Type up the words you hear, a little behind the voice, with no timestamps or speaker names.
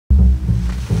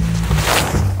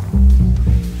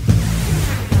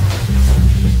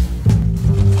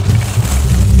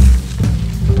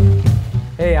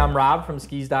I'm Rob from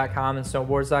SkisDotCom and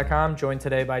SnowboardsDotCom, joined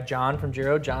today by John from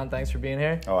Giro. John, thanks for being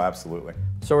here. Oh, absolutely.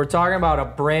 So we're talking about a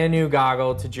brand new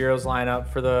goggle to Giro's lineup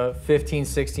for the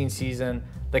 15-16 season,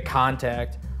 the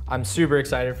Contact. I'm super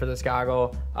excited for this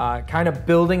goggle, kind of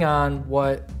building on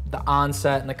what the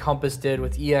Onset and the Compass did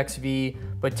with EXV,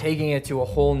 but taking it to a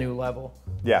whole new level.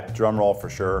 Yeah, drum roll for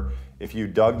sure. If you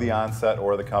dug the Onset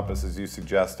or the Compass as you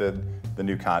suggested, the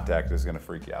new Contact is going to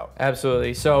freak you out.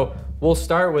 Absolutely. So we'll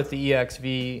start with the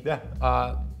EXV.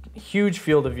 Yeah. Huge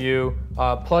field of view,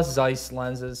 plus Zeiss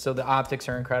lenses, so the optics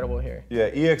are incredible here. Yeah,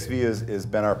 EXV has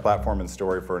been our platform and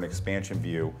story for an expansion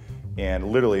view,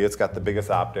 and literally it's got the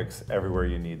biggest optics everywhere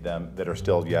you need them that are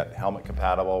still yet helmet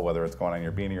compatible, whether it's going on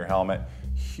your beanie or helmet.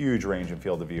 Huge range and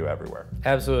field of view everywhere.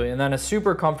 Absolutely, and then a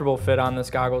super comfortable fit on this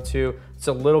goggle too. It's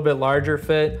a little bit larger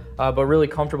fit, but really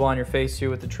comfortable on your face too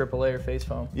with the triple layer face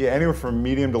foam. Yeah, anywhere from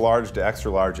medium to large to extra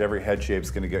large, every head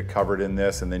shape's gonna get covered in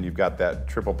this, and then you've got that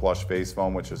triple plush face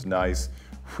foam, which is nice.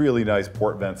 Really nice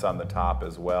port vents on the top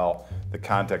as well. The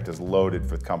Contact is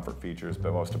loaded with comfort features,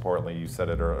 but most importantly, you said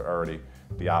it already,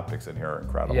 the optics in here are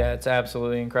incredible. Yeah, it's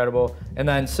absolutely incredible. And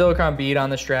then silicone bead on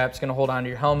the strap. It's gonna hold onto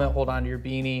your helmet, hold onto your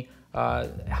beanie.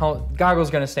 Goggle's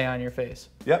gonna stay on your face.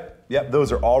 Yep,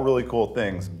 those are all really cool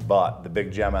things, but the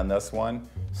big gem on this one,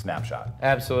 SNAPSHOT.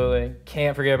 Absolutely,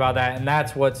 can't forget about that. And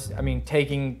that's what's, I mean,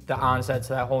 taking the Onset to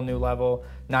that whole new level.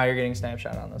 Now you're getting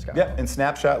SNAPSHOT on this goggle. Yep, and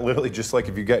SNAPSHOT, literally just like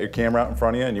if you got your camera out in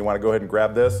front of you and you wanna go ahead and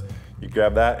grab this, you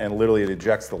grab that and literally it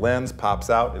ejects the lens, pops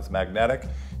out, it's magnetic.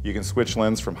 You can switch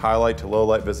lens from highlight to low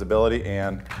light visibility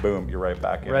and boom, you're right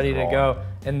back in. Ready to go.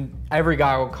 And every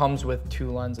goggle comes with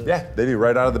 2 lenses. Yeah, they do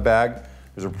right out of the bag.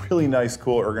 There's a really nice,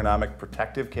 cool ergonomic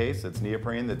protective case. It's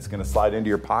neoprene that's gonna slide into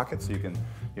your pocket so you can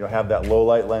have that low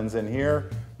light lens in here.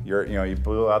 You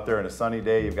blew out there on a sunny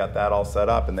day, you've got that all set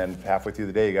up, and then halfway through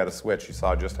the day you got to switch. You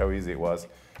saw just how easy it was.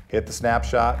 Hit the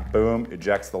SNAPSHOT, boom,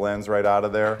 ejects the lens right out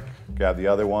of there. Grab the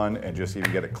other one and just even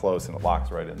get it close and it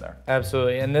locks right in there.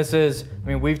 Absolutely, and this is, I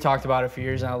mean, we've talked about it for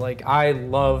years now. Like, I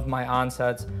love my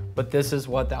Onsets, but this is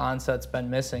what the Onset's been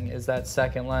missing, is that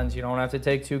second lens. You don't have to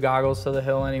take 2 goggles to the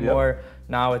hill anymore. Yep.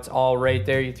 Now it's all right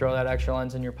there. You throw that extra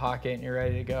lens in your pocket and you're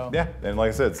ready to go. Yeah, and like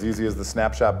I said, it's easy as the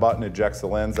SNAPSHOT button, ejects the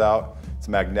lens out. It's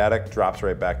magnetic, drops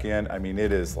right back in. I mean,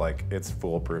 it is like, it's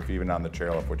foolproof, even on the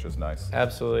chairlift, which is nice.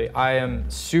 Absolutely. I am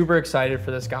super excited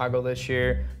for this goggle this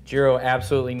year. Giro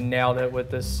absolutely nailed it with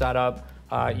this setup.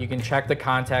 You can check the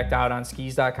Contact out on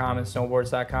SkisDotCom and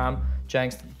SnowboardsDotCom.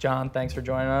 John, thanks for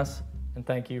joining us, and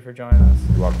thank you for joining us.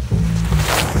 You're welcome.